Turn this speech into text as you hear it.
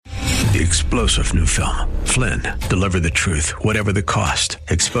The explosive new film, Flynn, deliver the truth, whatever the cost,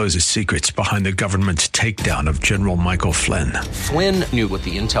 exposes secrets behind the government's takedown of General Michael Flynn. Flynn knew what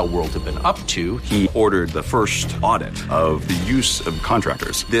the intel world had been up to. He ordered the first audit of the use of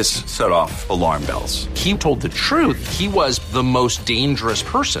contractors. This set off alarm bells. He told the truth. He was the most dangerous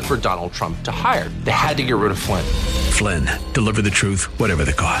person for Donald Trump to hire. They had to get rid of Flynn. Flynn, deliver the truth, whatever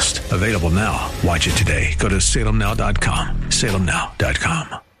the cost. Available now. Watch it today. Go to salemnow.com.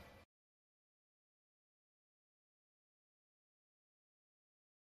 salemnow.com.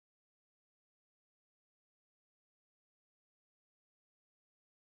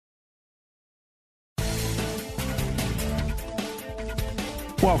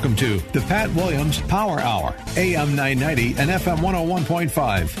 Welcome to the Pat Williams Power Hour, AM 990 and FM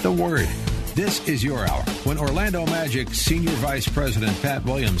 101.5, The Word. This is your hour when Orlando Magic's Senior Vice President Pat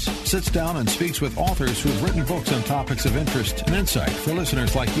Williams sits down and speaks with authors who have written books on topics of interest and insight for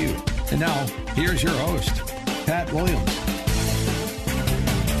listeners like you. And now, here's your host, Pat Williams.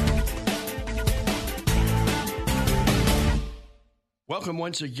 Welcome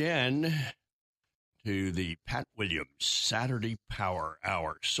once again to the Pat Williams Saturday Power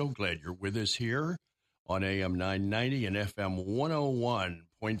Hour. So glad you're with us here on AM 990 and FM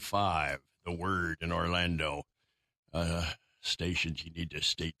 101.5, The Word in Orlando. Stations you need to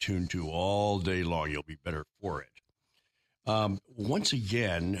stay tuned to all day long. You'll be better for it. Once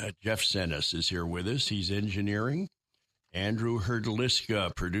again, Jeff Sennis is here with us. He's engineering. Andrew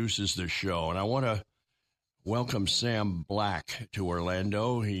Herdliska produces the show. And I want to welcome Sam Black to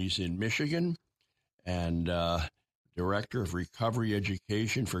Orlando. He's in Michigan and Director of Recovery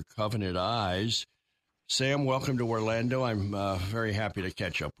Education for Covenant Eyes. Sam, welcome to Orlando. I'm very happy to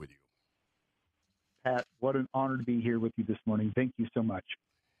catch up with you. Pat, what an honor to be here with you this morning. Thank you so much.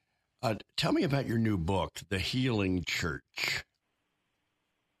 Tell me about your new book, The Healing Church.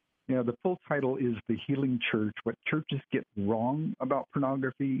 Yeah, the full title is The Healing Church, What Churches Get Wrong About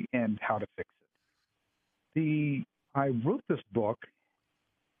Pornography and How to Fix It. I wrote this book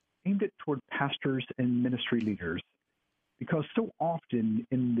aimed it toward pastors and ministry leaders because so often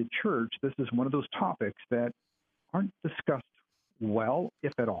in the church, this is one of those topics that aren't discussed well,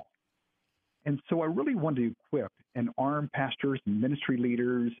 if at all. And so I really wanted to equip and arm pastors and ministry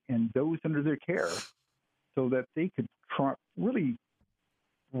leaders and those under their care so that they could really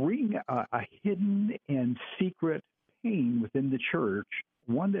bring a hidden and secret pain within the church,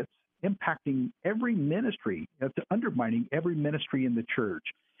 one that's impacting every ministry, that's undermining every ministry in the church,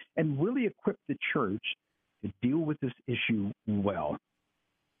 and really equip the church to deal with this issue well.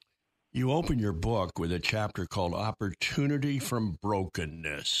 You open your book with a chapter called Opportunity from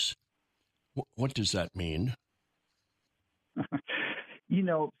Brokenness. What does that mean?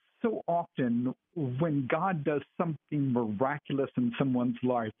 So often when God does something miraculous in someone's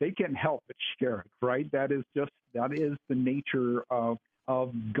life, they can't help but share it, right? That is the nature of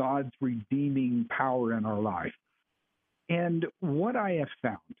God's redeeming power in our life. And what I have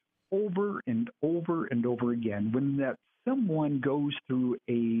found over and over and over again, when that someone goes through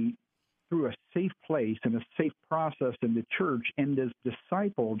a safe place and a safe process in the church and is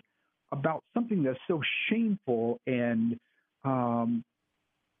discipled about something that's so shameful and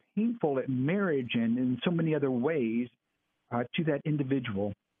painful in marriage and in so many other ways to that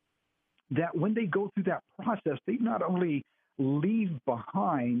individual, that when they go through that process, they not only leave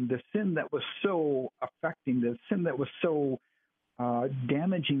behind the sin that was so affecting, the sin that was so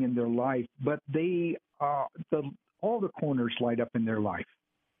damaging in their life, but they all the corners light up in their life.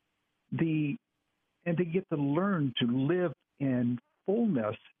 And they get to learn to live in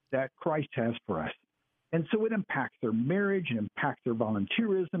fullness that Christ has for us. And so it impacts their marriage, it impacts their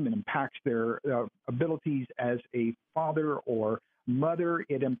volunteerism, it impacts their abilities as a father or mother.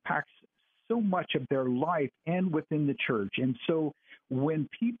 It impacts so much of their life and within the church. And so when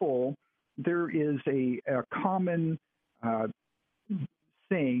there is a common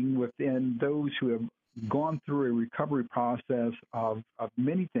saying within those who have gone through a recovery process of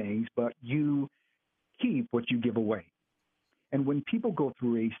many things, but you keep what you give away. And when people go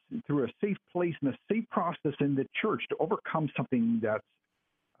through a safe place and a safe process in the church to overcome something that's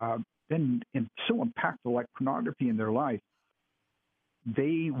been so impactful like pornography in their life,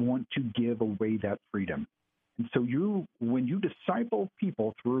 they want to give away that freedom. And so when you disciple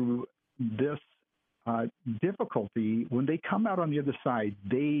people through this difficulty, when they come out on the other side,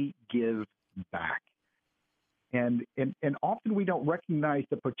 they give back. And often we don't recognize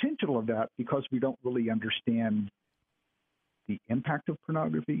the potential of that because we don't really understand the impact of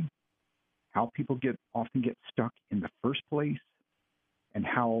pornography, how people often get stuck in the first place, and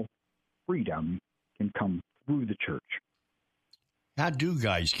how freedom can come through the church. How do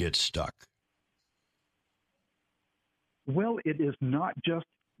guys get stuck? Well, it is not just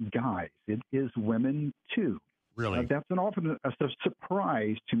guys. It is women, too. Really? That's often a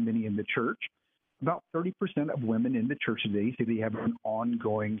surprise to many in the church. About 30% of women in the church today say they have an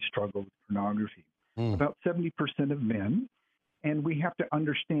ongoing struggle with pornography. About 70% of men. And we have to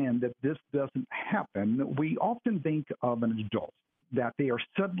understand that this doesn't happen. We often think of an adult, that they are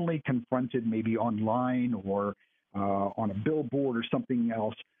suddenly confronted maybe online or on a billboard or something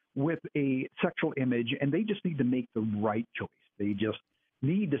else with a sexual image, and they just need to make the right choice. They just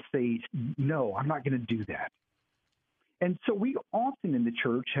need to say, no, I'm not going to do that. And so we often in the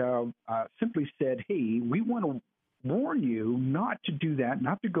church have simply said, hey, we want to warn you not to do that,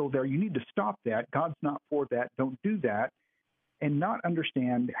 not to go there. You need to stop that. God's not for that. Don't do that. And not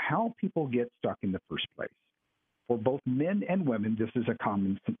understand how people get stuck in the first place. For both men and women, this is a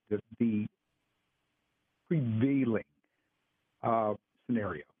common, the prevailing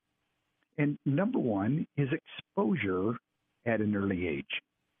scenario. And number one is exposure at an early age.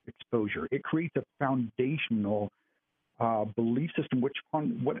 Exposure. It creates a foundational belief system, which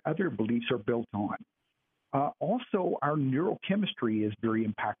on what other beliefs are built on. Also, our neurochemistry is very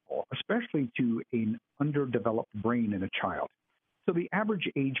impactful, especially to an underdeveloped brain in a child. So the average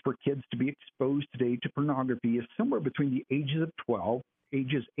age for kids to be exposed today to pornography is somewhere between the ages of 12,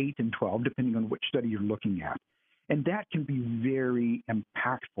 ages 8 and 12, depending on which study you're looking at. And that can be very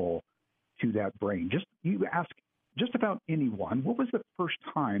impactful to that brain. You ask just about anyone, what was the first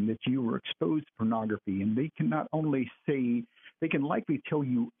time that you were exposed to pornography? And they can not only say, they can likely tell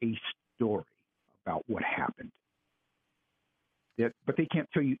you a story about what happened, but they can't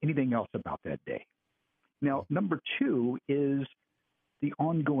tell you anything else about that day. Now, number two is the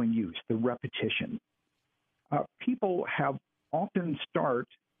ongoing use, the repetition. People have often start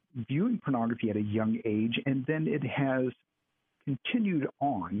viewing pornography at a young age, and then it has continued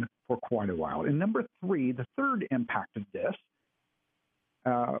on for quite a while. And number three, the third impact of this,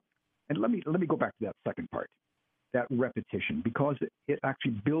 and let me go back to that second part, that repetition, because it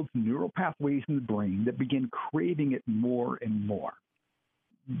actually builds neural pathways in the brain that begin craving it more and more.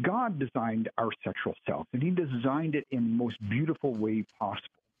 God designed our sexual self, and he designed it in the most beautiful way possible.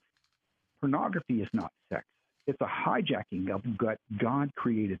 Pornography is not sex. It's a hijacking of what God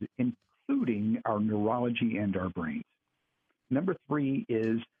created, including our neurology and our brains. Number three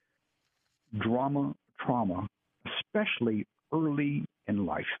is trauma, especially early in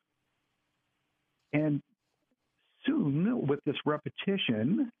life. And soon, with this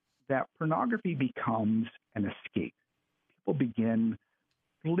repetition, that pornography becomes an escape. People begin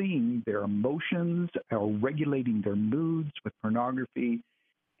fleeing their emotions or regulating their moods with pornography,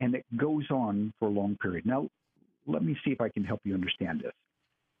 and it goes on for a long period. Now, let me see if I can help you understand this.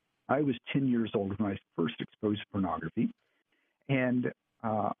 I was 10 years old when I was first exposed to pornography, and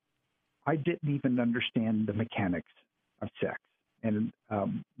I didn't even understand the mechanics of sex. And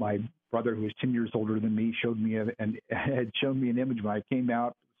my brother, who was 10 years older than me, had shown me an image when I came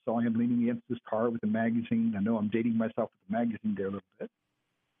out, saw him leaning against his car with a magazine. I know I'm dating myself with the magazine there a little bit.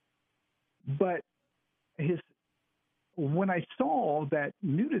 But when I saw that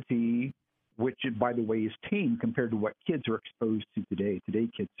nudity, which, by the way, is tame compared to what kids are exposed to today. Today,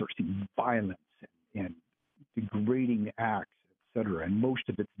 kids are seeing violence and degrading acts, etc., and most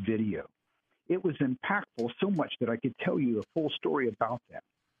of it's video. It was impactful so much that I could tell you a full story about that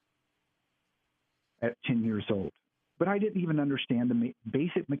at 10 years old. But I didn't even understand the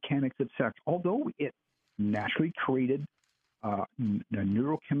basic mechanics of sex, although it naturally created a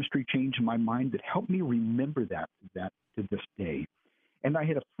neurochemistry change in my mind that helped me remember that to this day. And I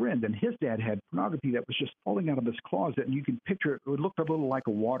had a friend, and his dad had pornography that was just falling out of his closet, and you can picture it looked a little like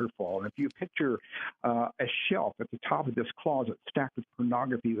a waterfall. And if you picture a shelf at the top of this closet stacked with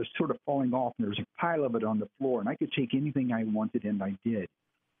pornography, it was sort of falling off, and there was a pile of it on the floor, and I could take anything I wanted, and I did.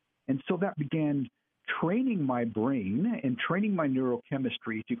 And so that began training my brain and training my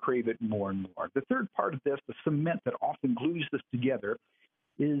neurochemistry to crave it more and more. The third part of this, the cement that often glues this together,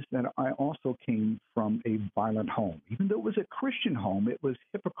 is that I also came from a violent home. Even though it was a Christian home, it was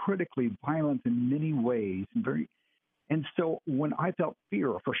hypocritically violent in many ways. And so when I felt fear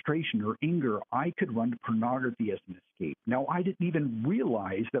or frustration or anger, I could run to pornography as an escape. Now, I didn't even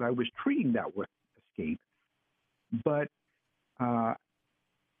realize that I was treating that with escape, but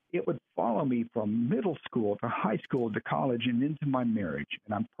it would follow me from middle school to high school to college and into my marriage.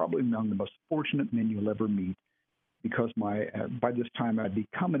 And I'm probably among the most fortunate men you'll ever meet, because by this time I'd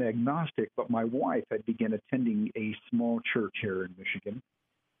become an agnostic, but my wife had begun attending a small church here in Michigan.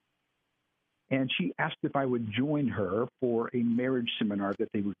 And she asked if I would join her for a marriage seminar that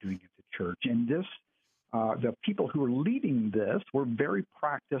they were doing at the church. And this the people who were leading this were very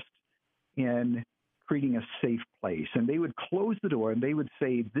practiced in creating a safe place. And they would close the door and they would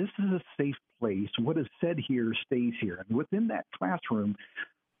say, this is a safe place. What is said here stays here. And within that classroom,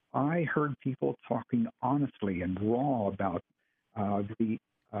 I heard people talking honestly and raw about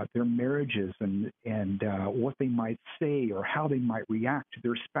their marriages and what they might say or how they might react to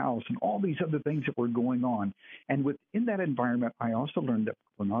their spouse and all these other things that were going on. And within that environment, I also learned that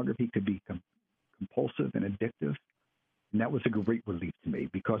pornography could be compulsive and addictive. And that was a great relief to me,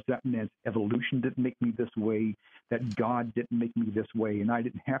 because that meant evolution didn't make me this way, that God didn't make me this way, and I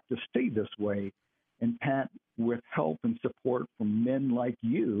didn't have to stay this way. And Pat, with help and support from men like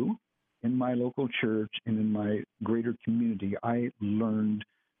you in my local church and in my greater community, I learned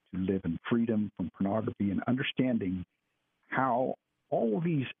to live in freedom from pornography and understanding how all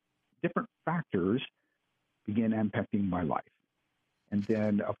these different factors began impacting my life. And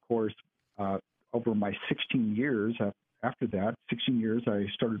then, of course, over my 16 years, after that, 16 years, I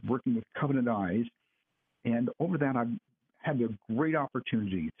started working with Covenant Eyes. And over that, I've had a great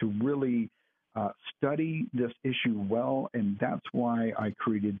opportunity to really study this issue well. And that's why I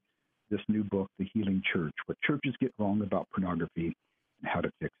created this new book, The Healing Church, What Churches Get Wrong About Pornography and How to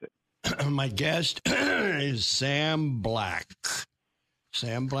Fix It. My guest is Sam Black.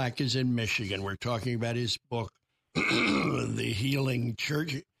 Sam Black is in Michigan. We're talking about his book, The Healing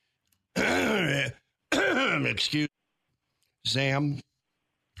Church. Excuse me. Sam,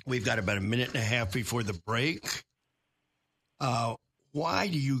 we've got about a minute and a half before the break. Why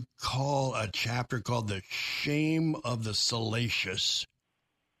do you call a chapter called The Shame of the Salacious,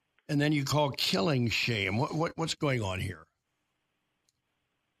 and then you call Killing Shame? What's going on here?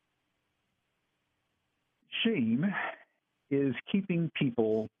 Shame is keeping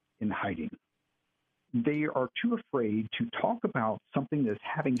people in hiding. They are too afraid to talk about something that's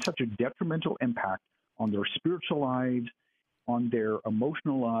having such a detrimental impact on their spiritual lives, on their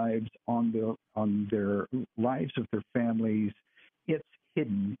emotional lives, on their lives of their families. It's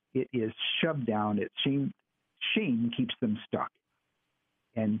hidden. It is shoved down. It's shame keeps them stuck.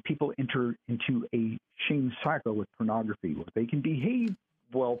 And people enter into a shame cycle with pornography, where they can behave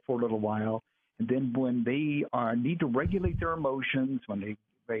well for a little while, and then when they need to regulate their emotions, when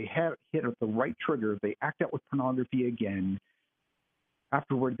they have hit at the right trigger, they act out with pornography again.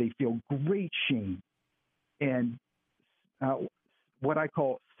 Afterward, they feel great shame and what I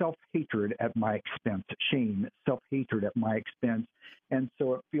call self-hatred at my expense, shame, self-hatred at my expense. And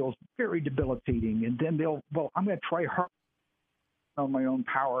so it feels very debilitating. And then I'm going to try hard on my own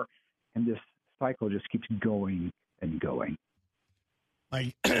power. And this cycle just keeps going and going.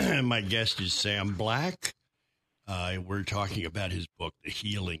 My guest is Sam Black. We're talking about his book, The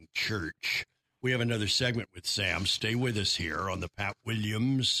Healing Church. We have another segment with Sam. Stay with us here on the Pat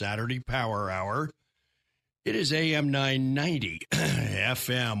Williams Saturday Power Hour. It is AM 990,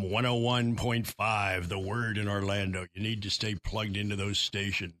 FM 101.5, The Word in Orlando. You need to stay plugged into those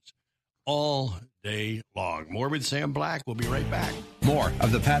stations all day long. More with Sam Black. We'll be right back. More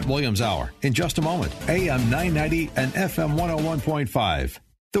of the Pat Williams Hour in just a moment. AM 990 and FM 101.5,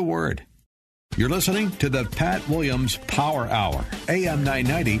 The Word. You're listening to the Pat Williams Power Hour, AM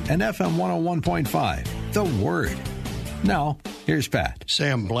 990 and FM 101.5, The Word. Now, here's Pat.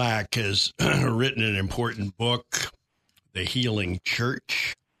 Sam Black has written an important book, The Healing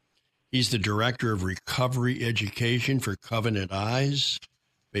Church. He's the director of recovery education for Covenant Eyes,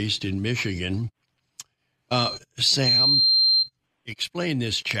 based in Michigan. Sam, explain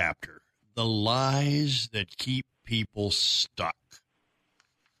this chapter, The Lies That Keep People Stuck.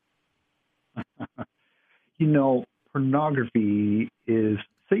 Pornography is,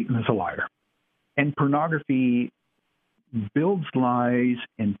 Satan is a liar. And pornography builds lies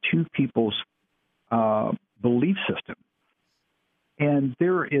into people's belief system. And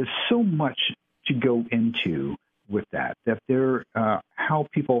there is so much to go into with that how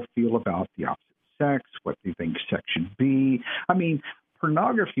people feel about the opposite sex, what they think sex should be. I mean,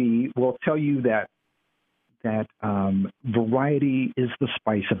 pornography will tell you that variety is the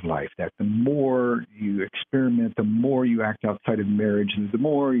spice of life, that the more you experiment, the more you act outside of marriage, and the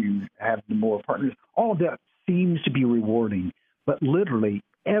more you have, the more partners. All of that seems to be rewarding. But literally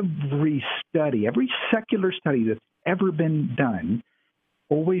every secular study that's ever been done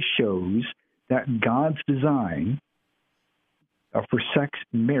always shows that God's design for sex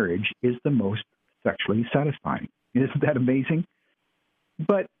marriage is the most sexually satisfying. Isn't that amazing?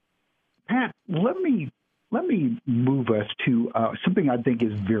 But, Pat, let me move us to something I think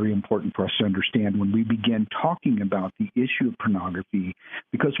is very important for us to understand when we begin talking about the issue of pornography,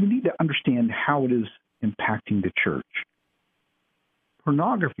 because we need to understand how it is impacting the church.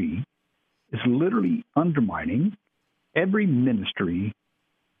 Pornography is literally undermining every ministry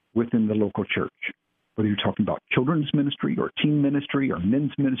within the local church, whether you're talking about children's ministry or teen ministry or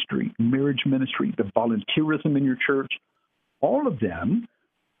men's ministry, marriage ministry, the volunteerism in your church. All of them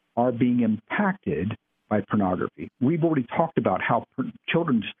are being impacted by pornography. We've already talked about how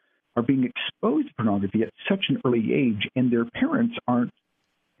children are being exposed to pornography at such an early age, and their parents aren't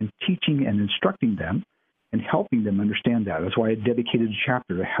teaching and instructing them and helping them understand that. That's why I dedicated a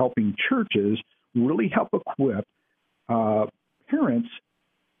chapter to helping churches really help equip parents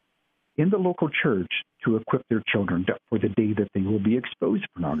in the local church to equip their children for the day that they will be exposed to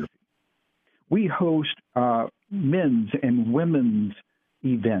pornography. We host men's and women's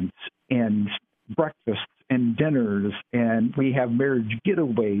events and breakfasts and dinners, and we have marriage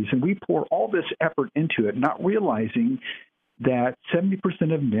getaways, and we pour all this effort into it, not realizing that 70%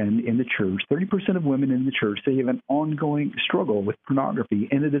 of men in the church, 30% of women in the church, they have an ongoing struggle with pornography,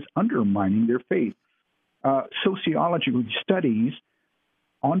 and it is undermining their faith. Sociology studies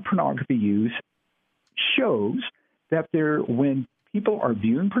on pornography use shows that when people are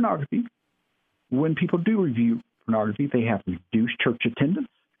viewing pornography, when people do review pornography, they have reduced church attendance,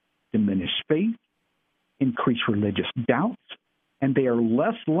 diminished faith, increased religious doubts, and they are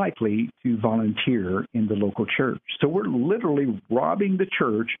less likely to volunteer in the local church. So we're literally robbing the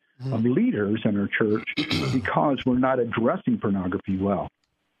church of leaders in our church because we're not addressing pornography well.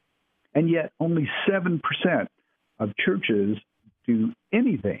 And yet only 7% of churches do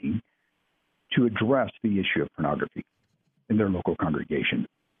anything to address the issue of pornography in their local congregation.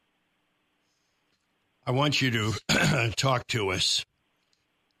 I want you to talk to us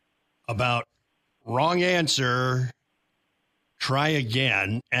about wrong answer, try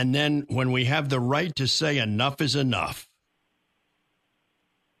again, and then when we have the right to say enough is enough.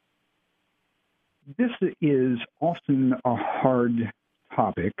 This is often a hard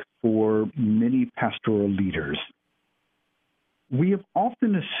topic for many pastoral leaders. We have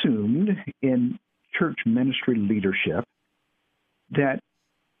often assumed in church ministry leadership that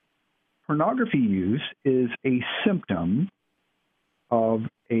pornography use is a symptom of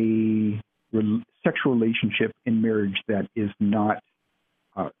a sexual relationship in marriage that is not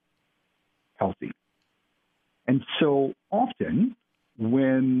healthy. And so often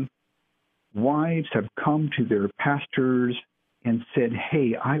when wives have come to their pastors and said,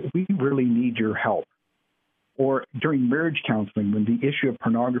 hey, we really need your help, or during marriage counseling when the issue of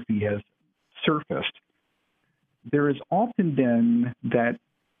pornography has surfaced, there has often been that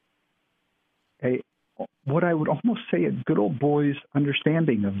what I would almost say a good old boy's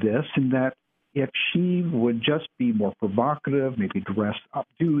understanding of this, and that if she would just be more provocative, maybe dress up,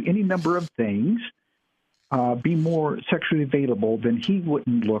 do any number of things, be more sexually available, then he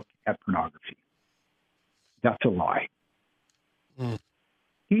wouldn't look at pornography. That's a lie.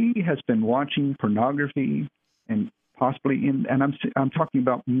 He has been watching pornography, and possibly and I'm talking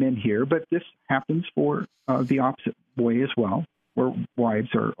about men here, but this happens for the opposite way as well, where wives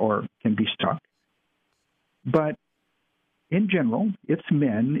or can be stuck. But in general, it's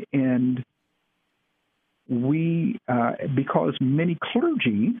men, and we, because many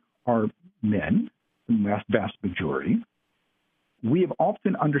clergy are men, the vast majority, we have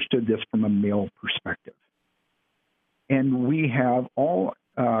often understood this from a male perspective. And we have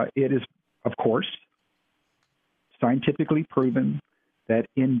it is, of course, scientifically proven that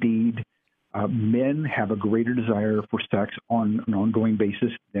indeed men have a greater desire for sex on an ongoing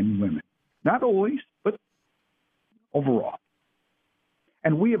basis than women. Not always, but overall.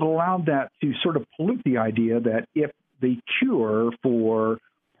 And we have allowed that to sort of pollute the idea that if the cure for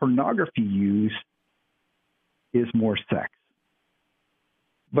pornography use is more sex.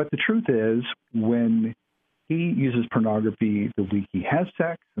 But the truth is, when he uses pornography the week he has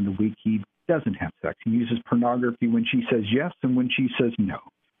sex and the week he doesn't have sex, he uses pornography when she says yes and when she says no.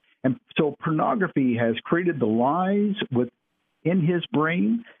 And so pornography has created the lies within his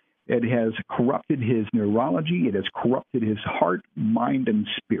brain. It has corrupted his neurology. It has corrupted his heart, mind, and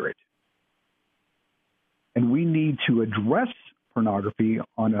spirit. And we need to address pornography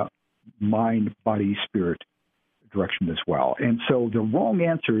on a mind, body, spirit direction as well. And so the wrong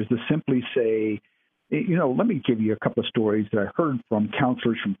answer is to simply say, let me give you a couple of stories that I heard from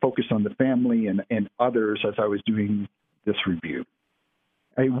counselors from Focus on the Family and others as I was doing this review.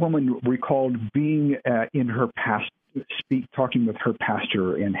 A woman recalled being in her past, talking with her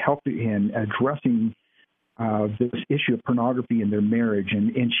pastor and helping in addressing this issue of pornography in their marriage,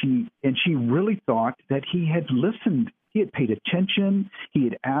 and she really thought that he had listened, he had paid attention, he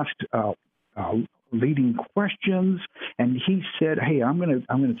had asked leading questions, and he said, "Hey, I'm going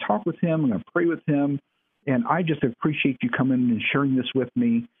to talk with him, I'm going to pray with him, And I just appreciate you coming and sharing this with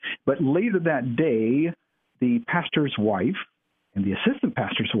me. But later that day, the pastor's wife and the assistant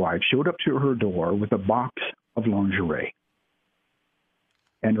pastor's wife showed up to her door with a box of lingerie.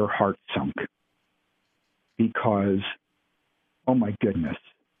 And her heart sunk because, oh my goodness,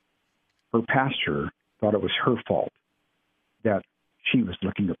 her pastor thought it was her fault that she was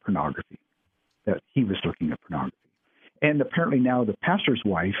looking at pornography, that he was looking at pornography. And apparently now the pastor's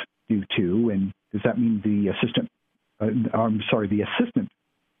wife do too. And does that mean the assistant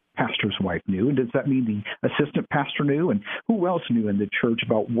pastor's wife knew? And does that mean the assistant pastor knew? And who else knew in the church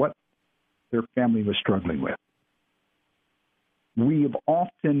about what their family was struggling with? We have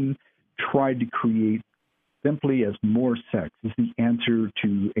often tried to create simply as more sex is the answer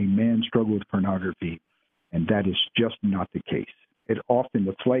to a man's struggle with pornography, and that is just not the case. It's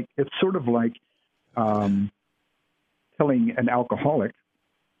sort of like telling an alcoholic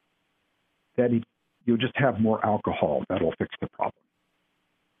that you'll just have more alcohol. That'll fix the problem.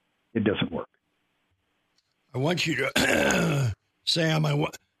 It doesn't work. I want you to, Sam,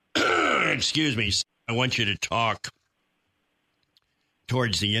 excuse me, I want you to talk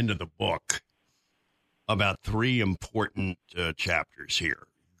towards the end of the book about three important chapters here.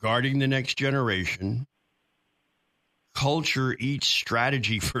 Guarding the next generation, culture eats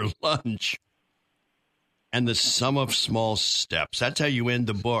strategy for lunch, and the sum of small steps. That's how you end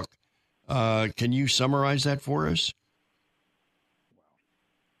the book. Can you summarize that for us?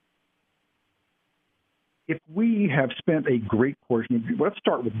 If we have spent a great portion, let's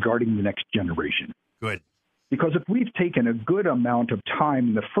start with guarding the next generation. Good. Because if we've taken a good amount of time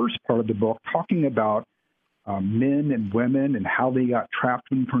in the first part of the book talking about men and women and how they got trapped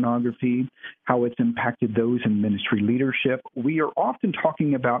in pornography, how it's impacted those in ministry leadership, we are often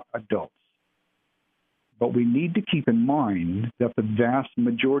talking about adults. But we need to keep in mind that the vast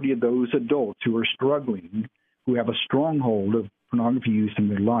majority of those adults who are struggling, who have a stronghold of pornography use in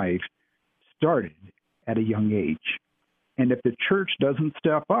their life, started at a young age. And if the church doesn't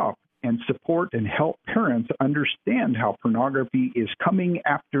step up and support and help parents understand how pornography is coming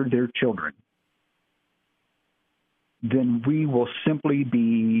after their children, then we will simply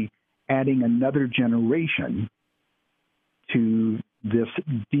be adding another generation to this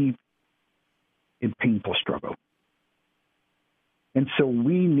deep and painful struggle. And so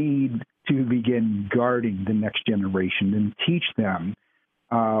we need to begin guarding the next generation and teach them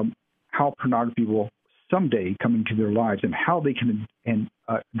how pornography will someday come into their lives and how they can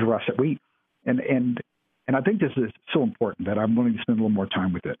address it. And I think this is so important that I'm willing to spend a little more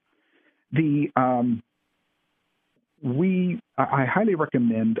time with it. I highly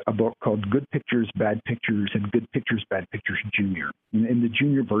recommend a book called Good Pictures, Bad Pictures, and Good Pictures, Bad Pictures Junior. And the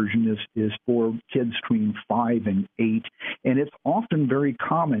junior version is for kids between 5 and 8, and it's often very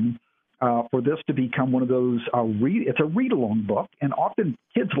common for this to become one of those it's a read-along book, and often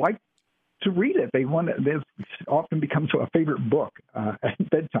kids like to read it. It often becomes a favorite book at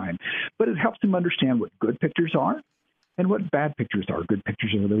bedtime. But it helps them understand what good pictures are and what bad pictures are. Good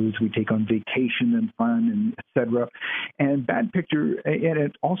pictures are those we take on vacation and fun, and et cetera. And bad picture, and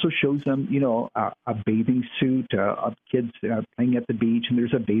it also shows them, a bathing suit, of kids playing at the beach, and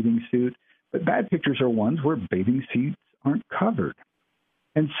there's a bathing suit. But bad pictures are ones where bathing suits aren't covered.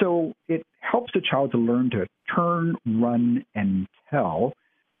 And so it helps the child to learn to turn, run, and tell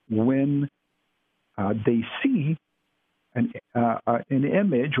when they see an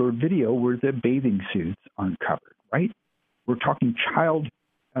image or video where the bathing suits aren't covered, right? We're talking child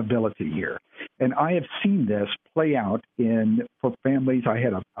ability here. And I have seen this play out for families. I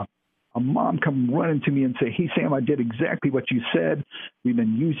had a mom come running to me and say, "Hey, Sam, I did exactly what you said. We've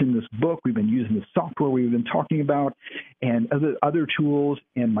been using this book. We've been using the software we've been talking about and other tools,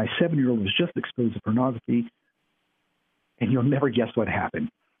 and my 7-year-old was just exposed to pornography." And you'll never guess what happened.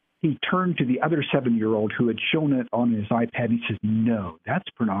 He turned to the other 7-year-old who had shown it on his iPad. He says, "No, that's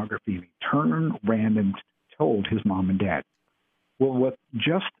pornography." And he turned, ran, and told his mom and dad. Well, with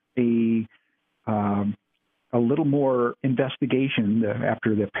just a little more investigation,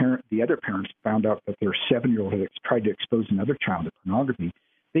 after the other parents found out that their 7-year-old had tried to expose another child to pornography,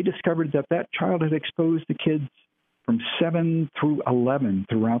 they discovered that child had exposed the kids from 7 through 11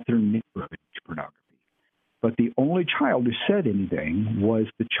 throughout their neighborhood to pornography. But the only child who said anything was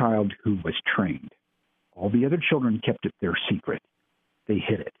the child who was trained. All the other children kept it their secret. They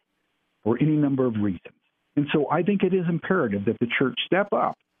hid it for any number of reasons. And so I think it is imperative that the church step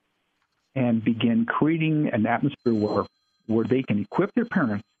up and begin creating an atmosphere where they can equip their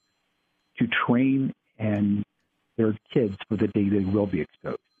parents to train and their kids for the day they will be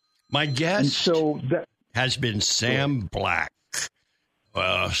exposed. My guest has been Sam Black,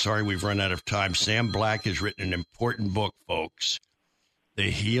 Sorry, we've run out of time. Sam Black has written an important book, folks. The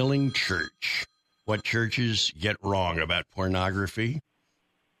Healing Church. What churches get wrong about pornography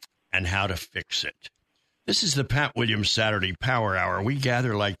and how to fix it. This is the Pat Williams Saturday Power Hour. We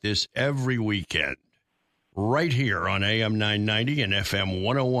gather like this every weekend, right here on AM 990 and FM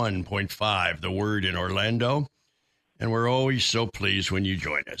 101.5, The Word in Orlando. And we're always so pleased when you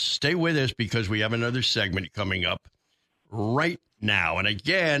join us. Stay with us because we have another segment coming up right now. And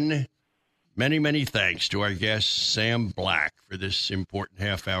again, many, many thanks to our guest, Sam Black, for this important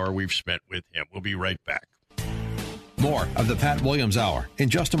half hour we've spent with him. We'll be right back. More of the Pat Williams Hour in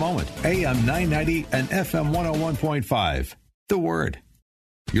just a moment. AM 990 and FM 101.5. The Word.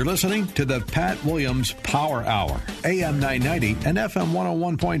 You're listening to the Pat Williams Power Hour. AM 990 and FM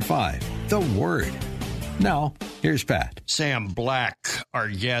 101.5. The Word. Now, here's Pat. Sam Black, our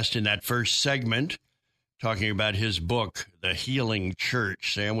guest in that first segment, talking about his book, The Healing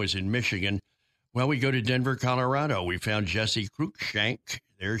Church. Sam was in Michigan. Well, we go to Denver, Colorado. We found Jessie Cruick.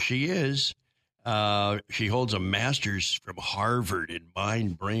 There she is. She holds a master's from Harvard in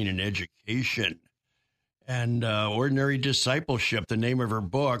mind, brain, and education. And Ordinary Discipleship, the name of her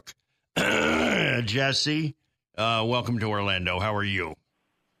book. Jessie, welcome to Orlando. How are you?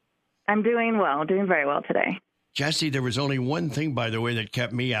 I'm doing well, doing very well today. Jessie, there was only one thing, by the way, that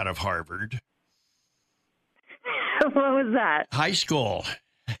kept me out of Harvard. What was that? High school.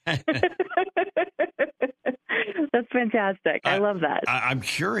 That's fantastic. I love that. I'm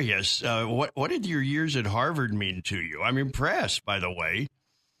curious. What did your years at Harvard mean to you? I'm impressed, by the way.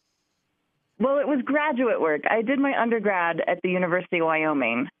 Well, it was graduate work. I did my undergrad at the University of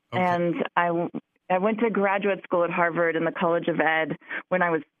Wyoming, and I went to graduate school at Harvard in the College of Ed when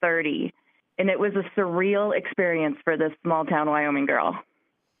I was 30, and it was a surreal experience for this small-town Wyoming girl.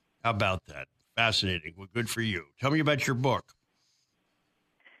 How about that? Fascinating. Well, good for you. Tell me about your book.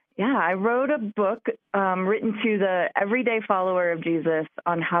 Yeah, I wrote a book written to the everyday follower of Jesus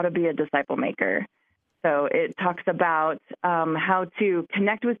on how to be a disciple maker. So it talks about how to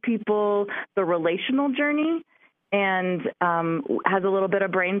connect with people, the relational journey, and has a little bit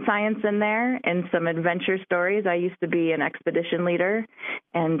of brain science in there and some adventure stories. I used to be an expedition leader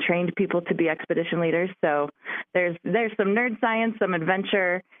and trained people to be expedition leaders. So there's some nerd science, some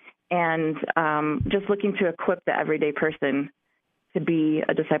adventure, and just looking to equip the everyday person to be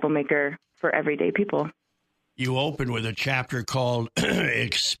a disciple maker for everyday people. You open with a chapter called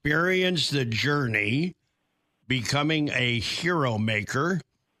Experience the Journey, Becoming a Hero Maker.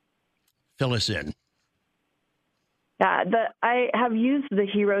 Fill us in. Yeah, I have used the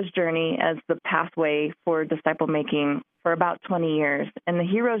hero's journey as the pathway for disciple making for about 20 years. And the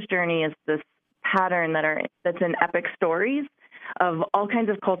hero's journey is this pattern that's in epic stories of all kinds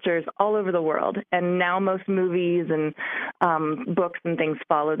of cultures all over the world. And now most movies and books and things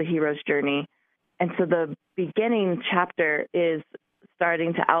follow the hero's journey. And so the beginning chapter is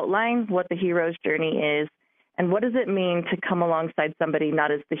starting to outline what the hero's journey is and what does it mean to come alongside somebody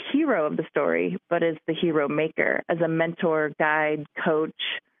not as the hero of the story, but as the hero maker, as a mentor, guide, coach,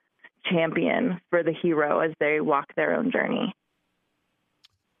 champion for the hero as they walk their own journey.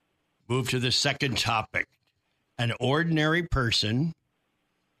 Move to the second topic. An ordinary person,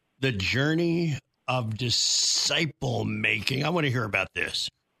 the journey of disciple making. I want to hear about this.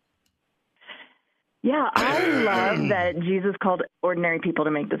 Yeah, I love that Jesus called ordinary people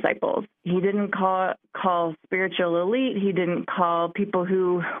to make disciples. He didn't call spiritual elite. He didn't call people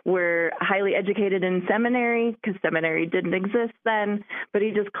who were highly educated in seminary, because seminary didn't exist then, but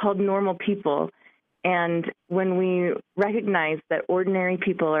he just called normal people. And when we recognize that ordinary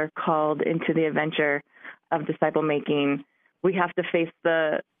people are called into the adventure of disciple making, we have to face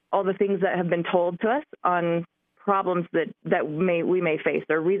all the things that have been told to us on problems that we may face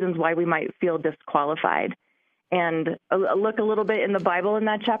or reasons why we might feel disqualified. And look a little bit in the Bible in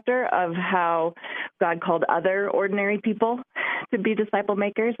that chapter of how God called other ordinary people to be disciple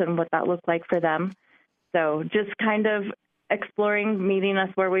makers and what that looked like for them. So just kind of exploring, meeting us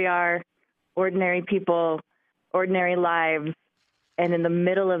where we are, ordinary people, ordinary lives. And in the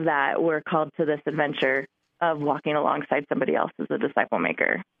middle of that, we're called to this adventure of walking alongside somebody else as a disciple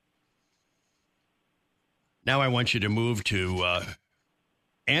maker. Now I want you to move to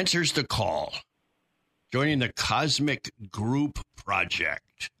Answers the Call, joining the Cosmic Group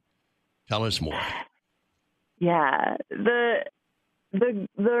Project. Tell us more. Yeah, there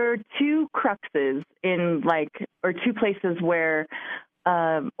are two cruxes or two places where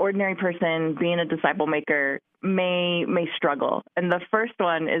ordinary person being a disciple maker may struggle. And the first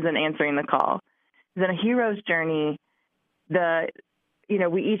one is in answering the call. In a hero's journey, the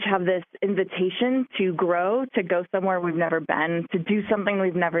we each have this invitation to grow, to go somewhere we've never been, to do something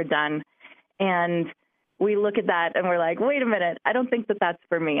we've never done. And we look at that and we're like, wait a minute, I don't think that that's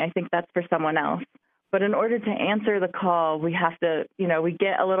for me. I think that's for someone else. But in order to answer the call, we have to, we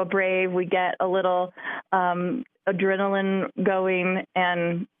get a little brave, we get a little adrenaline going,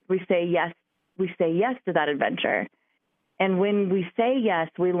 and we say yes. We say yes to that adventure. And when we say yes,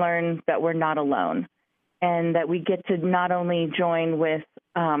 we learn that we're not alone, and that we get to not only join with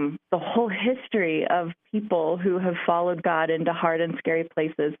the whole history of people who have followed God into hard and scary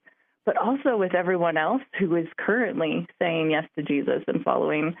places, but also with everyone else who is currently saying yes to Jesus and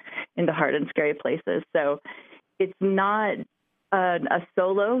following into hard and scary places. So it's not a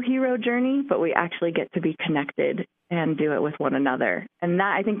solo hero journey, but we actually get to be connected and do it with one another. And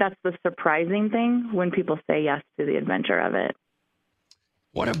I think that's the surprising thing when people say yes to the adventure of it.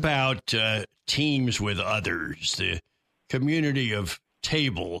 What about teams with others, the community of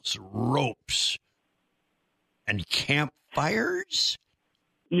tables, ropes, and campfires?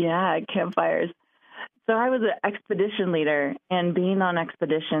 Yeah, campfires. So I was an expedition leader, and being on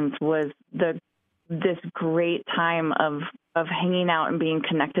expeditions was this great time of hanging out and being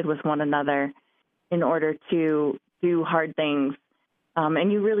connected with one another in order to do hard things.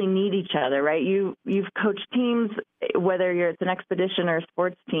 And you really need each other, right? You've coached teams, whether it's an expedition or a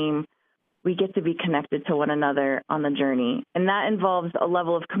sports team, we get to be connected to one another on the journey. And that involves a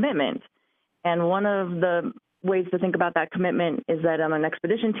level of commitment. And one of the ways to think about that commitment is that on an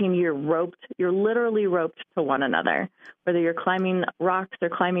expedition team, you're literally roped to one another, whether you're climbing rocks or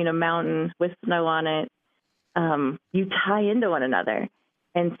climbing a mountain with snow on it, you tie into one another.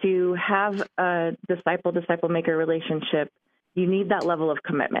 And to have a disciple maker relationship, you need that level of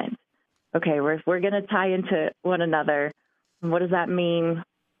commitment. Okay, if we're going to tie into one another, what does that mean?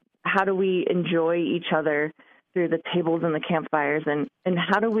 How do we enjoy each other through the tables and the campfires, and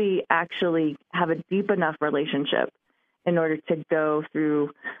how do we actually have a deep enough relationship in order to go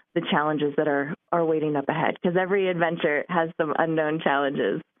through the challenges that are waiting up ahead? Because every adventure has some unknown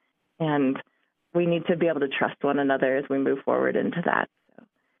challenges, and we need to be able to trust one another as we move forward into that. So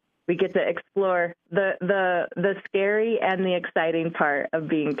we get to explore the scary and the exciting part of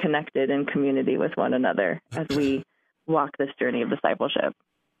being connected in community with one another as we walk this journey of discipleship.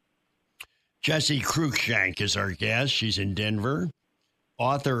 Jessie Cruick is our guest. She's in Denver,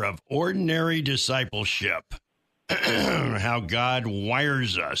 author of Ordinary Discipleship, How God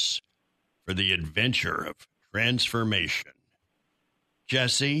Wires Us for the Adventure of Transformation.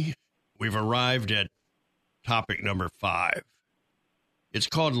 Jessie, we've arrived at topic number 5. It's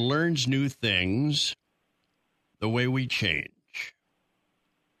called Learns New Things, the Way We Change.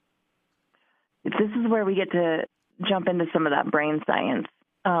 This is where we get to jump into some of that brain science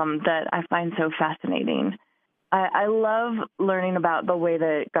that I find so fascinating. I love learning about the way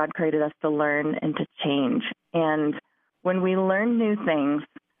that God created us to learn and to change. And when we learn new things,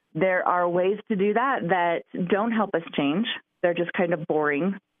 there are ways to do that don't help us change. They're just kind of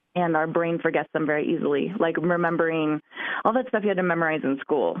boring, and our brain forgets them very easily, like remembering all that stuff you had to memorize in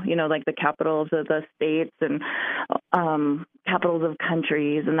school, like the capitals of the states and capitals of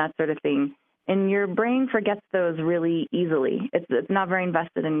countries and that sort of thing. And your brain forgets those really easily. It's not very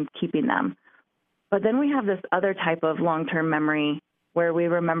invested in keeping them. But then we have this other type of long-term memory where we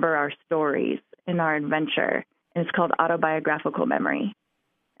remember our stories in our adventure, and it's called autobiographical memory.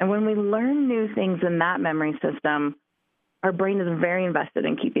 And when we learn new things in that memory system, our brain is very invested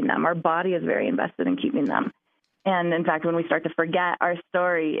in keeping them. Our body is very invested in keeping them. And in fact, when we start to forget our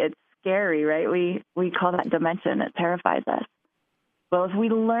story, it's scary, right? We call that dementia. It terrifies us. Well, if we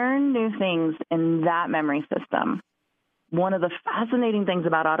learn new things in that memory system, one of the fascinating things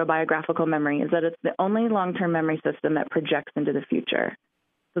about autobiographical memory is that it's the only long-term memory system that projects into the future.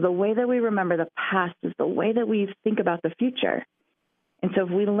 So the way that we remember the past is the way that we think about the future. And so if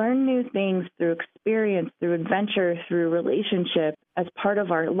we learn new things through experience, through adventure, through relationship as part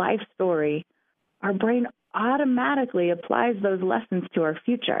of our life story, our brain automatically applies those lessons to our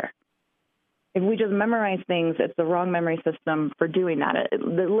future. If we just memorize things, it's the wrong memory system for doing that. It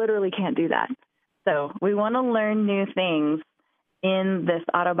literally can't do that. So we want to learn new things in this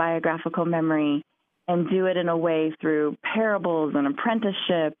autobiographical memory and do it in a way through parables and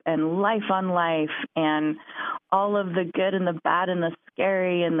apprenticeship and life on life and all of the good and the bad and the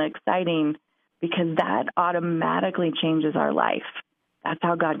scary and the exciting, because that automatically changes our life. That's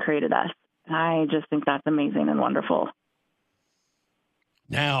how God created us. I just think that's amazing and wonderful.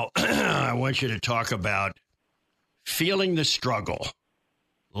 Now, I want you to talk about feeling the struggle,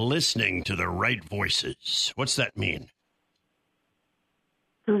 listening to the right voices. What's that mean?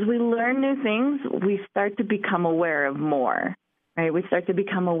 So as we learn new things, we start to become aware of more. right? We start to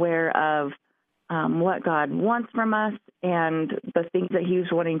become aware of what God wants from us and the things that he's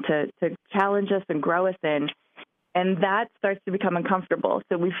wanting to challenge us and grow us in. And that starts to become uncomfortable.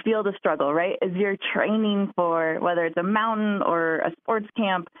 So we feel the struggle, right? As you're training for, whether it's a mountain or a sports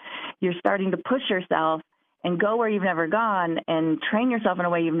camp, you're starting to push yourself and go where you've never gone and train yourself in a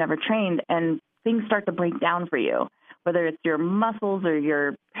way you've never trained. And things start to break down for you, whether it's your muscles or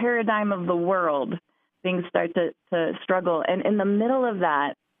your paradigm of the world, things start to struggle. And in the middle of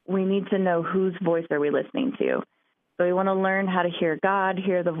that, we need to know whose voice are we listening to. So we want to learn how to hear God,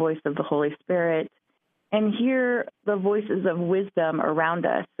 hear the voice of the Holy Spirit, and hear the voices of wisdom around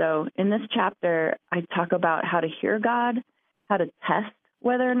us. So in this chapter, I talk about how to hear God, how to test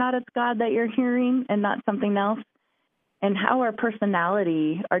whether or not it's God that you're hearing and not something else, and how our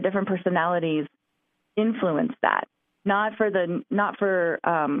different personalities influence that. Not for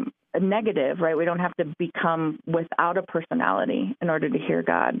a negative, right? We don't have to become without a personality in order to hear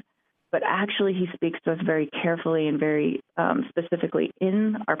God, but actually he speaks to us very carefully and very specifically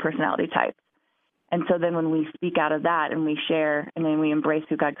in our personality types. And so then when we speak out of that and we share and then we embrace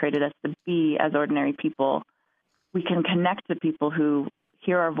who God created us to be as ordinary people, we can connect to people who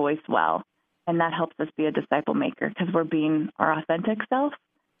hear our voice well. And that helps us be a disciple maker because we're being our authentic self.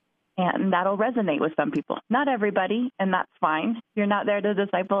 And that'll resonate with some people. Not everybody, and that's fine. You're not there to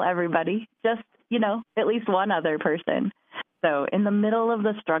disciple everybody, just, at least one other person. So in the middle of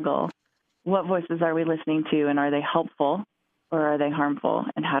the struggle, what voices are we listening to, and are they helpful or are they harmful,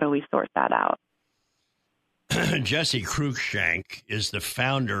 and how do we sort that out? Jessie Cruick is the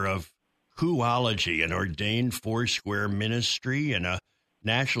founder of Cruology, an ordained Foursquare ministry and a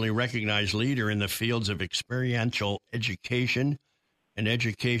nationally recognized leader in the fields of experiential education and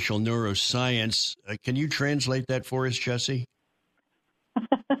educational neuroscience. Can you translate that for us, Jessie?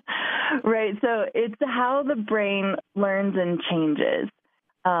 Right. So it's how the brain learns and changes.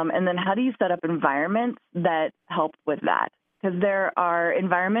 And then how do you set up environments that help with that? Because there are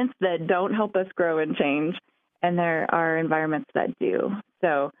environments that don't help us grow and change, and there are environments that do.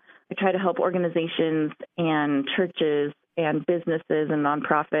 So I try to help organizations and churches and businesses and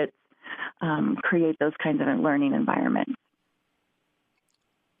nonprofits create those kinds of learning environments.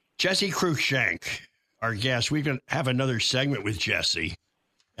 Jessie Cruick, our guest. We're going to have another segment with Jessie.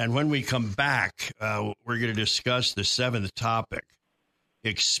 And when we come back, we're going to discuss the seventh topic,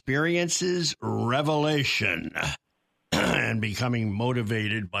 experiences, revelation, and becoming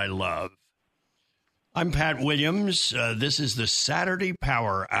motivated by love. I'm Pat Williams. This is the Saturday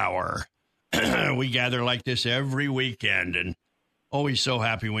Power Hour. We gather like this every weekend, and always so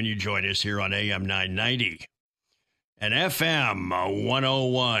happy when you join us here on AM 990 and FM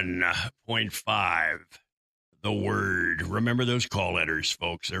 101.5. The Word. Remember those call letters,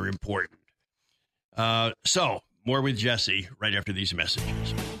 folks. They're important. So, more with Jessie right after these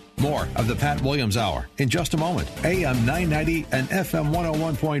messages. More of the Pat Williams Hour in just a moment. AM 990 and FM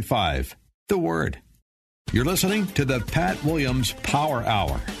 101.5. The Word. You're listening to the Pat Williams Power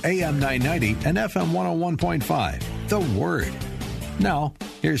Hour. AM 990 and FM 101.5. The Word. Now,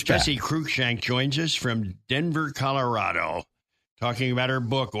 here's Pat. Jessie Cruick joins us from Denver, Colorado, talking about her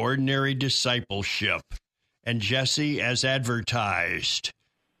book, Ordinary Discipleship. And Jessie, as advertised,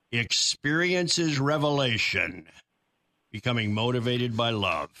 experiences revelation, becoming motivated by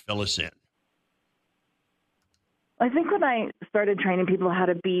love. Fill us in. I think when I started training people how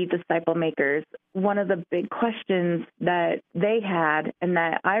to be disciple makers, one of the big questions that they had and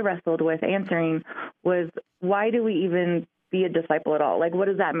that I wrestled with answering was, why do we even be a disciple at all? Like, what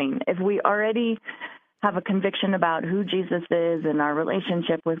does that mean? If we already have a conviction about who Jesus is and our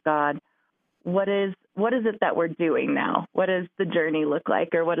relationship with God, what is it that we're doing now? What does the journey look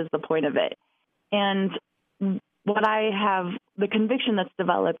like, or what is the point of it? And what I have, the conviction that's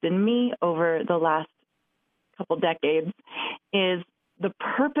developed in me over the last couple decades, is the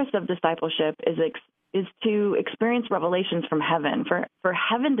purpose of discipleship is to experience revelations from heaven, for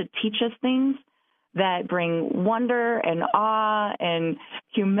heaven to teach us things that bring wonder and awe and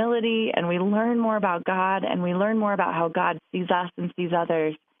humility, and we learn more about God, and we learn more about how God sees us and sees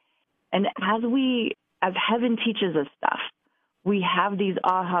others. And as heaven teaches us stuff, we have these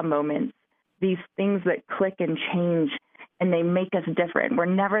aha moments, these things that click and change, and they make us different. We're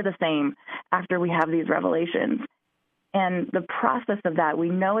never the same after we have these revelations. And the process of that, we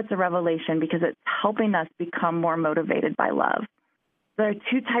know it's a revelation because it's helping us become more motivated by love. There are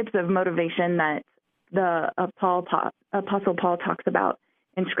two types of motivation that the Apostle Paul talks about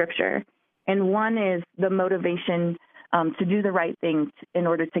in Scripture. And one is the motivation to do the right thing in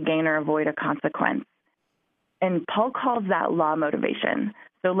order to gain or avoid a consequence. And Paul calls that law motivation.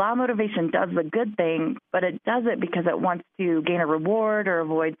 So law motivation does the good thing, but it does it because it wants to gain a reward or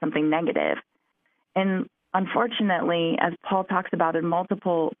avoid something negative. And unfortunately, as Paul talks about in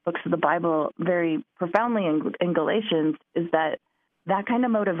multiple books of the Bible very profoundly in Galatians, is that kind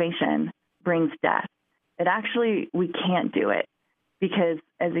of motivation brings death. It actually, we can't do it because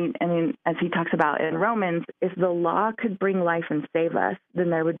as he talks about in Romans, if the law could bring life and save us, then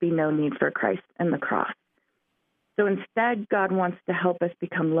there would be no need for Christ and the cross. So instead, God wants to help us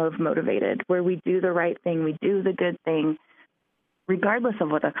become love motivated, where we do the right thing, we do the good thing, regardless of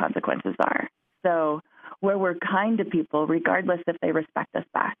what the consequences are. So where we're kind to people, regardless if they respect us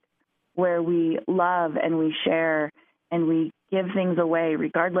back, where we love and we share and we give things away,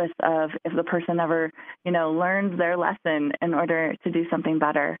 regardless of if the person ever, learns their lesson in order to do something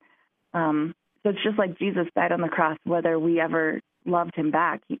better. So it's just like Jesus died on the cross, whether we ever loved him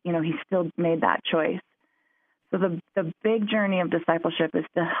back, he still made that choice. So the big journey of discipleship is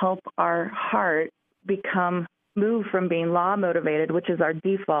to help our heart move from being law motivated, which is our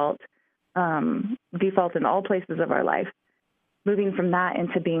default in all places of our life, moving from that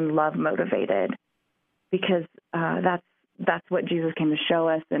into being love motivated, because that's what Jesus came to show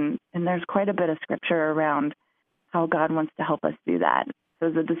us, and there's quite a bit of scripture around how God wants to help us do that. So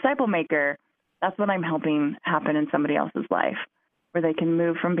as a disciple maker, that's what I'm helping happen in somebody else's life, where they can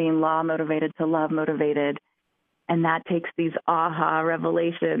move from being law motivated to love motivated. And that takes these aha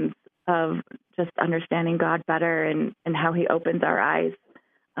revelations of just understanding God better and how he opens our eyes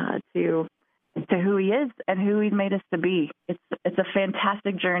to who he is and who he's made us to be. It's a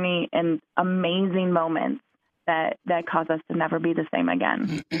fantastic journey and amazing moments that cause us to never be the same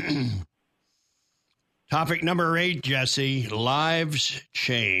again. Topic number 8, Jessie, lives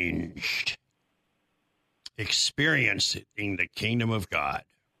changed. Experiencing the kingdom of God.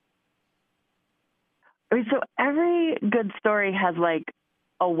 So every good story has like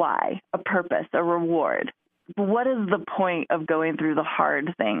a why, a purpose, a reward. What is the point of going through the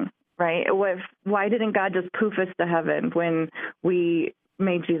hard thing, right? Why didn't God just poof us to heaven when we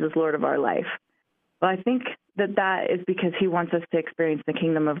made Jesus Lord of our life? Well, I think that is because he wants us to experience the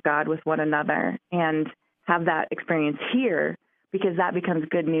kingdom of God with one another and have that experience here, because that becomes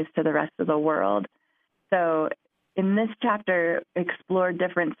good news to the rest of the world. So in this chapter, explore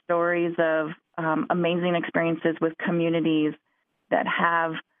different stories of amazing experiences with communities that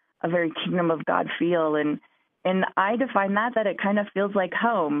have a very kingdom of God feel. And I define that it kind of feels like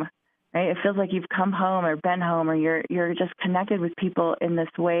home, right? It feels like you've come home or been home, or you're just connected with people in this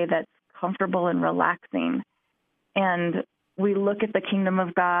way that's comfortable and relaxing. And we look at the kingdom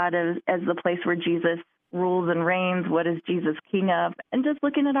of God as the place where Jesus rules and reigns. What is Jesus king of? And just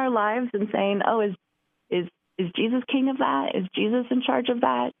looking at our lives and saying, oh, is Jesus king of that? Is Jesus in charge of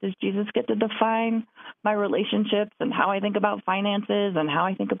that? Does Jesus get to define my relationships and how I think about finances and how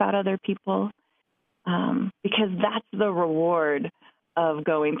I think about other people? Because that's the reward of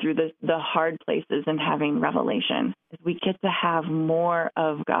going through the hard places and having revelation, is we get to have more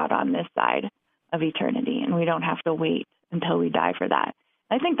of God on this side of eternity, and we don't have to wait until we die for that.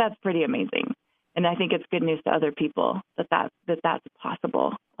 I think that's pretty amazing. And I think it's good news to other people that's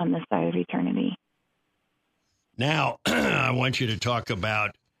possible on this side of eternity. Now, I want you to talk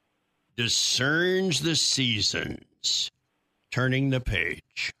about discerns the seasons, turning the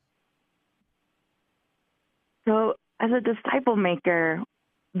page. So as a disciple maker,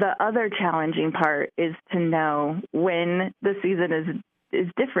 the other challenging part is to know when the season is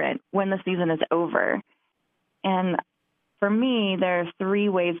different, when the season is over. And for me, there are 3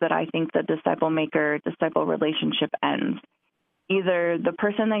 ways that I think the disciple relationship ends. Either the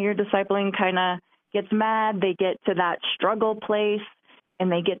person that you're discipling kind of gets mad, they get to that struggle place,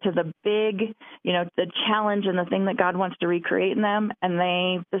 and they get to the big, the challenge and the thing that God wants to recreate in them, and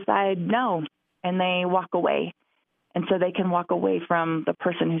they decide no, and they walk away. And so they can walk away from the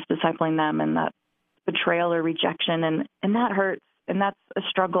person who's discipling them, and that betrayal or rejection, and that hurts, and that's a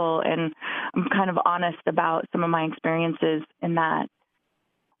struggle, and I'm kind of honest about some of my experiences in that.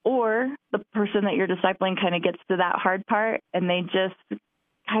 Or the person that you're discipling kind of gets to that hard part, and they just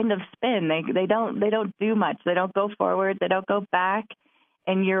kind of spin. They don't do much. They don't go forward. They don't go back,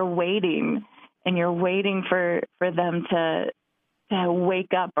 and you're waiting for them to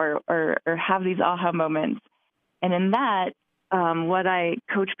wake up or have these aha moments. And in that, what I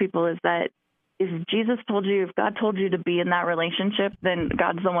coach people is that if God told you to be in that relationship, then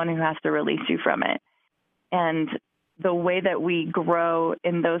God's the one who has to release you from it. And the way that we grow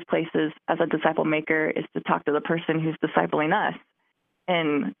in those places as a disciple maker is to talk to the person who's discipling us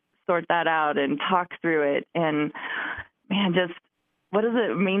and sort that out and talk through it. And man, just what does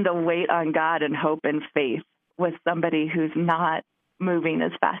it mean to wait on God and hope and faith with somebody who's not moving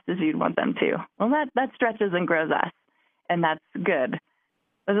as fast as you'd want them to. Well, that stretches and grows us, and that's good.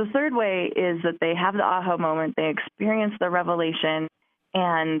 But the third way is that they have the aha moment, they experience the revelation,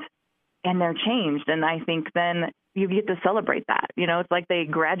 and they're changed. And I think then you get to celebrate that. It's like they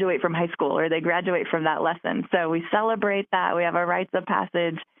graduate from high school or they graduate from that lesson. So we celebrate that. We have our rites of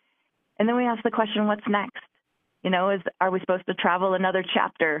passage. And then we ask the question, what's next? Are we supposed to travel another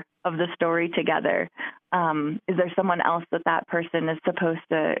chapter of the story together? Is there someone else that person is supposed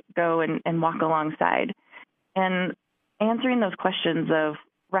to go and walk alongside? And answering those questions of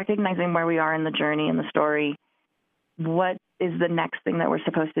recognizing where we are in the journey and the story, what is the next thing that we're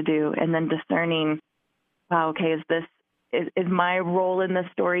supposed to do? And then discerning, wow, okay, is my role in this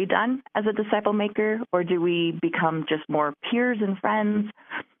story done as a disciple maker? Or do we become just more peers and friends?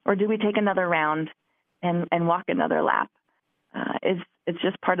 Or do we take another round and walk another lap? It's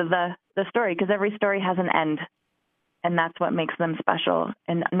just part of the story, because every story has an end, and that's what makes them special.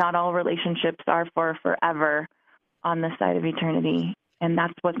 And not all relationships are for forever on this side of eternity, and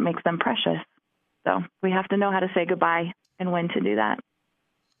that's what makes them precious. So we have to know how to say goodbye and when to do that.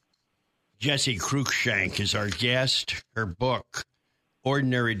 Jessie Cruick is our guest. Her book,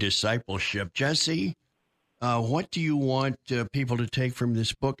 Ordinary Discipleship. Jessie, what do you want people to take from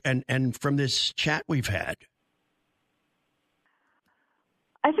this book and from this chat we've had?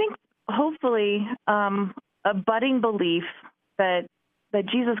 I think hopefully a budding belief that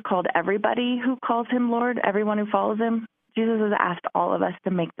Jesus called everybody who calls him Lord, everyone who follows him. Jesus has asked all of us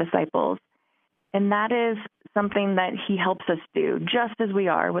to make disciples. And that is something that he helps us do just as we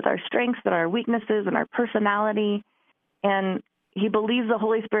are, with our strengths and our weaknesses and our personality. And he believes the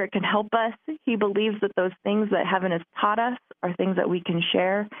Holy Spirit can help us. He believes that those things that heaven has taught us are things that we can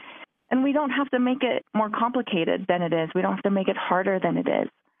share. And we don't have to make it more complicated than it is. We don't have to make it harder than it is.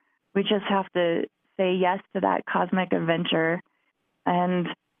 We just have to say yes to that cosmic adventure and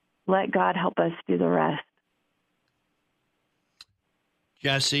let God help us do the rest.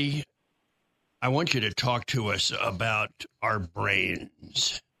 Jessie, I want you to talk to us about our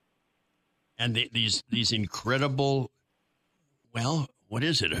brains and these incredible, well, what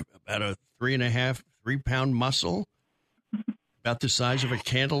is it? About a 3.5-3-pound muscle, about the size of a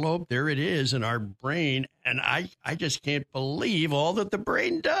cantaloupe. There it is in our brain. And I just can't believe all that the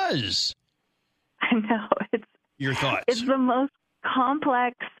brain does. I know. Your thoughts? It's the most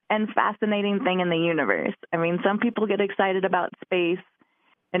complex and fascinating thing in the universe. I mean, some people get excited about space,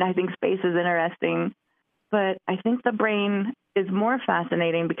 and I think space is interesting. But I think the brain is more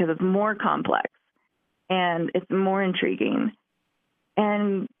fascinating because it's more complex and it's more intriguing.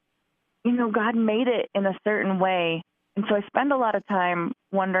 And, God made it in a certain way. And so I spend a lot of time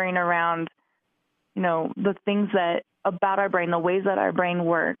wondering around, the things that about our brain, the ways that our brain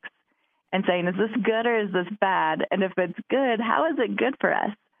works, and saying, is this good or is this bad? And if it's good, how is it good for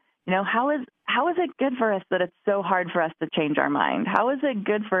us? How is it good for us that it's so hard for us to change our mind? How is it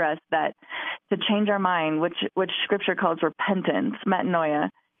good for us that to change our mind, which Scripture calls repentance, metanoia?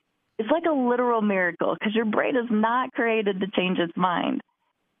 It's like a literal miracle, because your brain is not created to change its mind.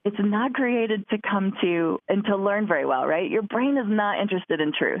 It's not created to come to and to learn very well, right? Your brain is not interested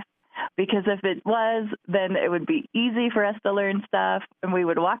in truth, because if it was, then it would be easy for us to learn stuff, and we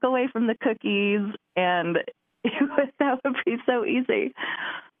would walk away from the cookies, and that would be so easy.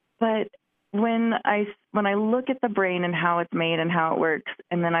 But when I look at the brain and how it's made and how it works,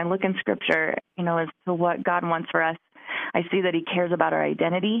 and then I look in Scripture, as to what God wants for us, I see that he cares about our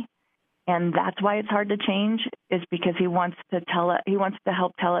identity. And that's why it's hard to change, is because he wants to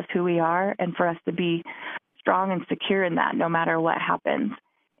help tell us who we are, and for us to be strong and secure in that, no matter what happens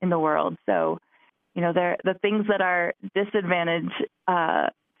in the world. So, the things that are disadvantage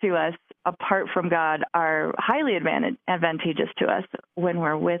to us apart from God are highly advantageous to us when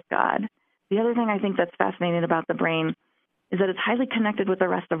we're with God. The other thing I think that's fascinating about the brain is that it's highly connected with the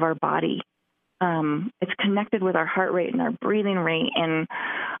rest of our body. It's connected with our heart rate and our breathing rate and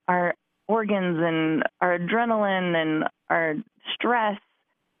our organs and our adrenaline and our stress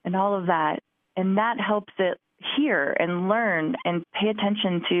and all of that. And that helps it hear and learn and pay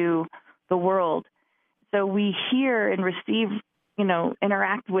attention to the world. So we hear and receive,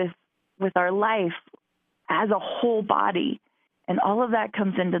 interact with our life as a whole body. And all of that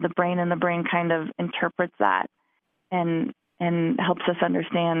comes into the brain, and the brain kind of interprets that and helps us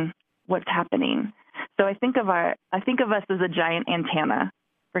understand what's happening. So I think of us as a giant antenna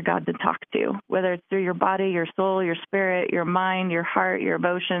for God to talk to, whether it's through your body, your soul, your spirit, your mind, your heart, your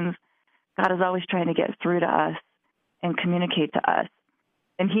emotions. God is always trying to get through to us and communicate to us.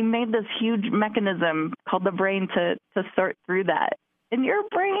 And he made this huge mechanism called the brain to sort through that. And your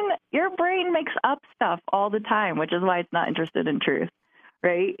brain makes up stuff all the time, which is why it's not interested in truth,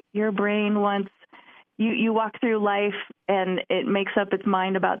 right? Your brain wants, you walk through life and it makes up its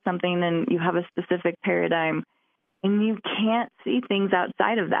mind about something and you have a specific paradigm and you can't see things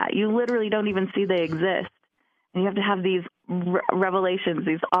outside of that. You literally don't even see they exist. And you have to have these revelations,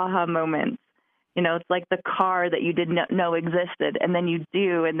 these aha moments. You know, it's like the car that you didn't know existed, and then you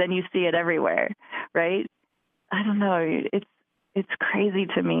do, and then you see it everywhere, right? I don't know. It's crazy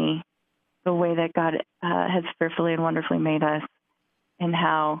to me the way that God has fearfully and wonderfully made us, and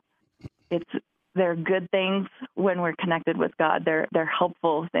how they're good things when we're connected with God. They're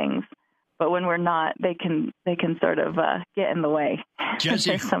helpful things, but when we're not, they can sort of get in the way.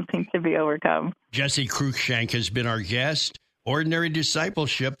 Jessie, there's something to be overcome. Jessie Cruick Shank has been our guest. Ordinary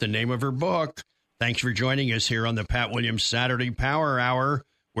Discipleship, the name of her book. Thanks for joining us here on the Pat Williams Saturday Power Hour.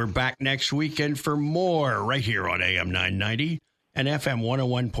 We're back next weekend for more right here on AM 990 and FM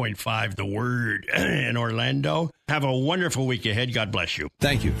 101.5, The Word in Orlando. Have a wonderful week ahead. God bless you.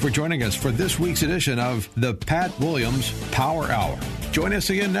 Thank you for joining us for this week's edition of the Pat Williams Power Hour. Join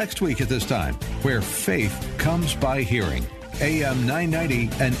us again next week at this time, where faith comes by hearing. AM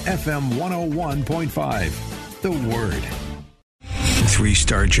 990 and FM 101.5, The Word.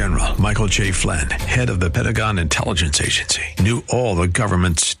 3-star General Michael J. Flynn, head of the Pentagon Intelligence Agency, knew all the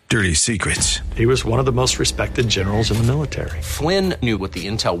government's dirty secrets. He was one of the most respected generals in the military. Flynn knew what the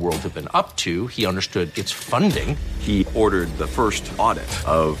intel world had been up to. He understood its funding. He ordered the first audit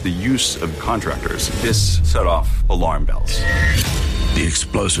of the use of contractors. This set off alarm bells. The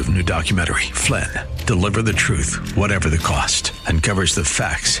explosive new documentary, Flynn, Deliver the Truth, Whatever the Cost, uncovers the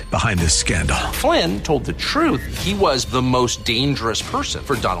facts behind this scandal. Flynn told the truth. He was the most dangerous person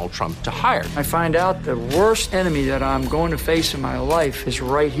for Donald Trump to hire. I find out the worst enemy that I'm going to face in my life is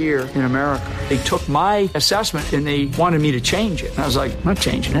right here in America. They took my assessment and they wanted me to change it. And I was like, I'm not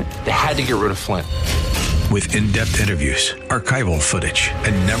changing it. They had to get rid of Flynn. With in-depth interviews, archival footage,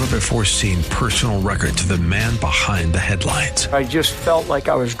 and never-before-seen personal records of the man behind the headlines. I just felt like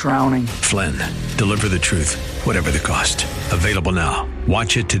I was drowning. Flynn, Deliver the Truth, Whatever the Cost. Available now.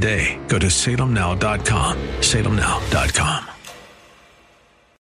 Watch it today. Go to salemnow.com. salemnow.com.